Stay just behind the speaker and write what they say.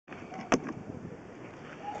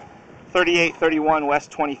3831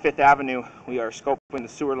 West 25th Avenue. We are scoping the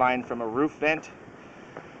sewer line from a roof vent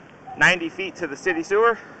 90 feet to the city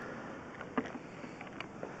sewer.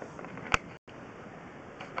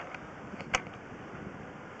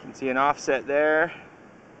 You can see an offset there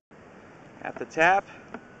at the tap.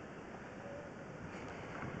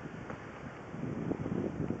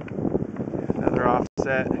 Another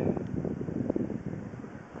offset.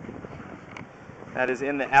 That is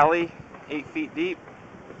in the alley, 8 feet deep.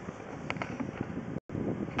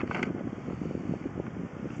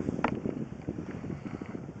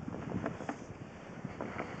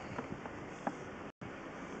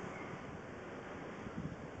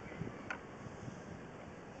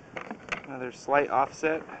 Another slight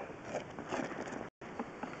offset.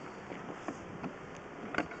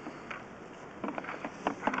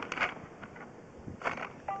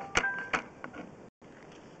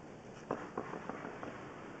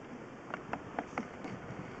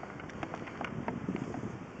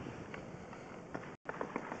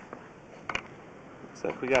 Looks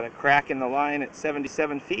like we got a crack in the line at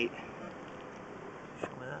 77 feet. Show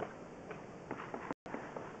me that.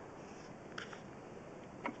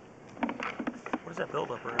 What is that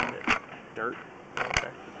buildup around it? Dirt. Okay.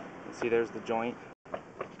 You see there's the joint.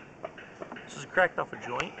 This is cracked off a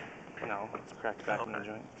joint? No, it's cracked back in the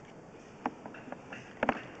joint.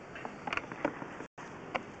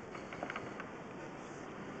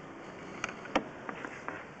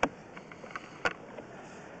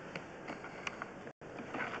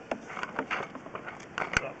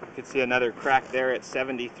 You can see another crack there at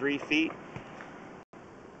 73 feet.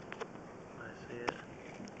 I see it.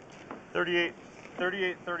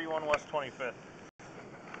 3831 West 25th.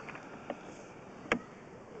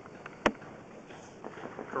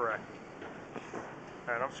 Correct.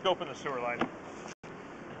 Alright, I'm scoping the sewer line.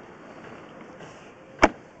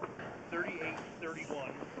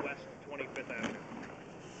 3831 West 25th Avenue.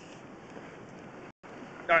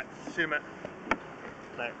 Alright, see you in a minute.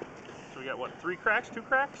 There. So we got what, 3 cracks? 2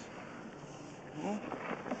 cracks?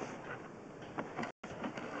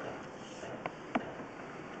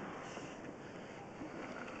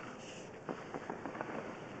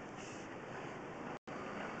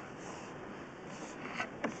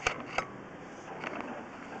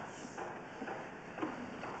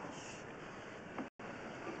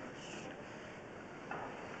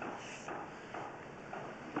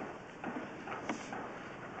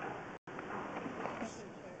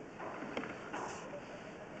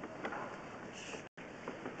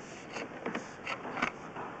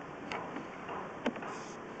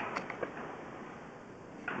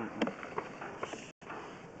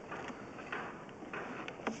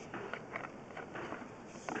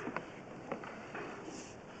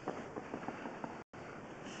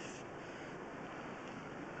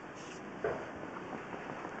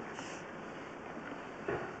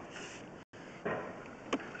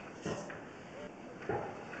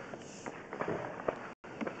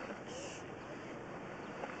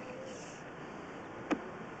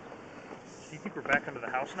 Do you think we're back into the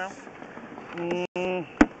house now?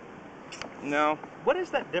 No. What is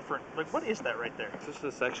that different? Like, what is that right there? It's just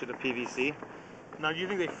a section of PVC. Now, do you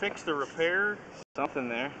think they fixed the repair? Something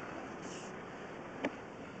there.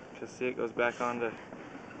 Just see it goes back onto.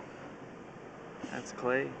 That's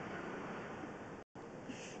clay.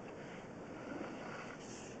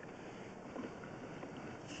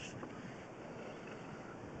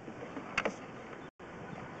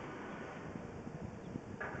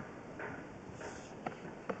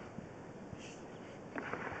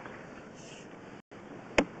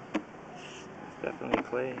 Definitely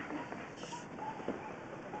clay.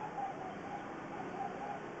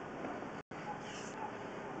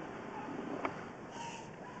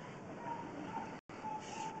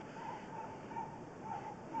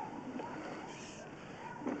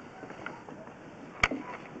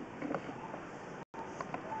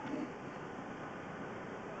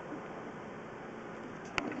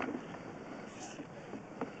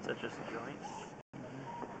 Is that just a joint?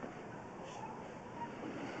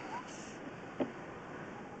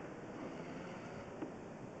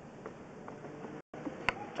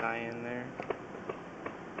 Tie in there.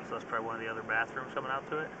 So that's probably one of the other bathrooms coming out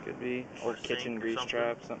to it? Could be. Or kitchen grease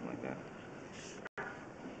trap, something like that.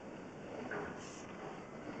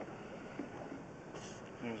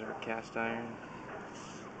 Here's our cast iron.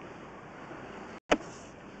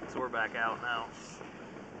 So we're back out now.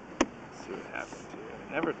 Let's see what happened to it.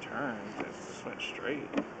 It never turned, it just went straight.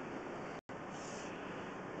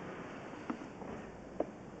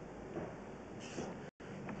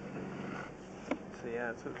 So yeah,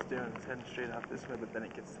 that's what it's doing. It's heading straight out this way, but then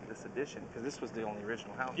it gets to this addition, because this was the only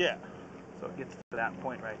original house. Yeah. So it gets to that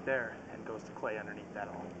point right there and goes to clay underneath that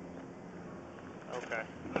all. Okay.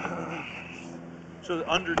 So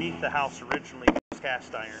underneath the house originally was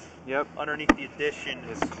cast iron. Yep. Underneath the addition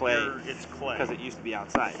It's clay. It's clay. Because it used to be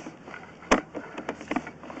outside.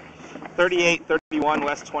 3831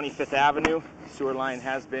 West 25th Avenue. Sewer line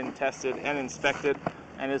has been tested and inspected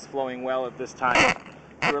and is flowing well at this time.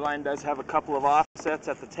 Sewer line does have a couple of offsets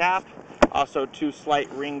at the tap, also 2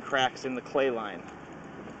 slight ring cracks in the clay line.